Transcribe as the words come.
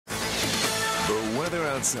The weather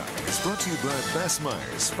outside is brought to you by Bess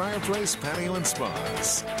Myers Fireplace, Patio, and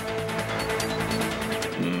Spas.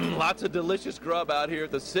 Lots of delicious grub out here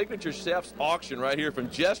at the Signature Chef's auction right here from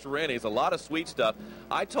Just Rennie's. A lot of sweet stuff.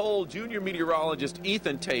 I told junior meteorologist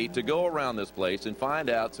Ethan Tate to go around this place and find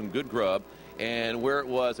out some good grub and where it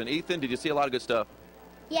was. And Ethan, did you see a lot of good stuff?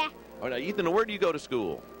 Yeah. All right, now, Ethan, where do you go to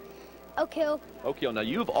school? Oak Hill. Oak Hill. Now,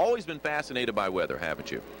 you've always been fascinated by weather, haven't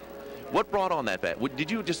you? What brought on that?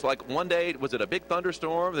 Did you just like one day, was it a big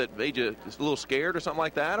thunderstorm that made you just a little scared or something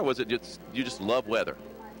like that? Or was it just, you just love weather?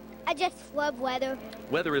 I just love weather.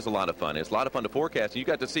 Weather is a lot of fun. It's a lot of fun to forecast. You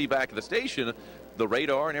got to see back at the station the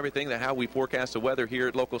radar and everything, how we forecast the weather here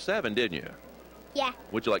at Local 7, didn't you? Yeah.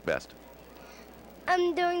 What'd you like best?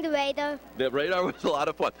 I'm doing the radar. The radar was a lot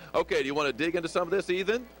of fun. Okay, do you want to dig into some of this,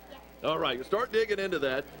 Ethan? Yeah. All right, start digging into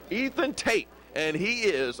that. Ethan Tate, and he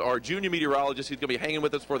is our junior meteorologist. He's going to be hanging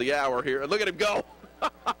with us for the hour here. And look at him go.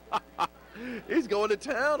 He's going to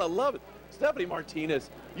town. I love it. Stephanie Martinez,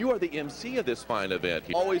 you are the MC of this fine event.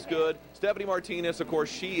 Always good. Stephanie Martinez, of course,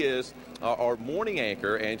 she is our morning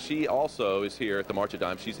anchor, and she also is here at the March of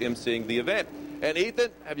Dimes. She's emceeing the event. And Ethan,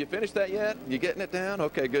 have you finished that yet? You getting it down?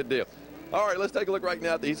 Okay, good deal. All right, let's take a look right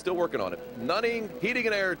now. He's still working on it. Nunning Heating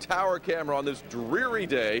and Air Tower camera on this dreary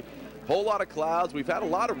day. Whole lot of clouds. We've had a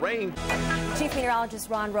lot of rain. Chief Meteorologist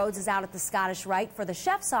Ron Rhodes is out at the Scottish Rite for the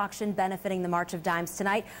Chef's Auction benefiting the March of Dimes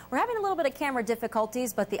tonight. We're having a little bit of camera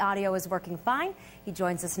difficulties, but the audio is working fine. He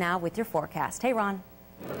joins us now with your forecast. Hey, Ron.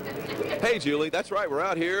 Hey, Julie. That's right. We're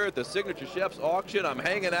out here at the Signature Chef's Auction. I'm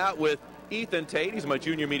hanging out with Ethan Tate. He's my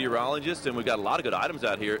junior meteorologist, and we've got a lot of good items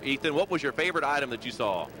out here. Ethan, what was your favorite item that you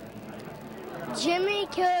saw? Jimmy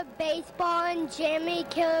Killer baseball and Jimmy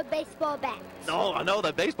Killer baseball bats. Oh, I know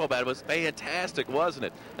that baseball bat was fantastic, wasn't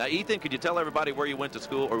it? Now, Ethan, could you tell everybody where you went to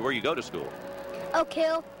school or where you go to school? Oak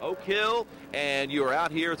Hill. Oak Hill, and you are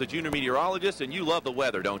out here as a junior meteorologist, and you love the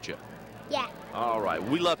weather, don't you? Yeah. All right,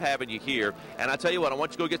 we love having you here. And I tell you what, I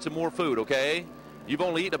want you to go get some more food, okay? You've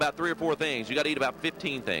only eaten about 3 or 4 things. You got to eat about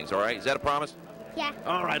 15 things, all right? Is that a promise? Yeah.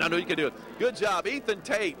 All right, I know you can do it. Good job, Ethan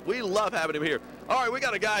Tate. We love having him here. All right, we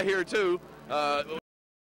got a guy here, too.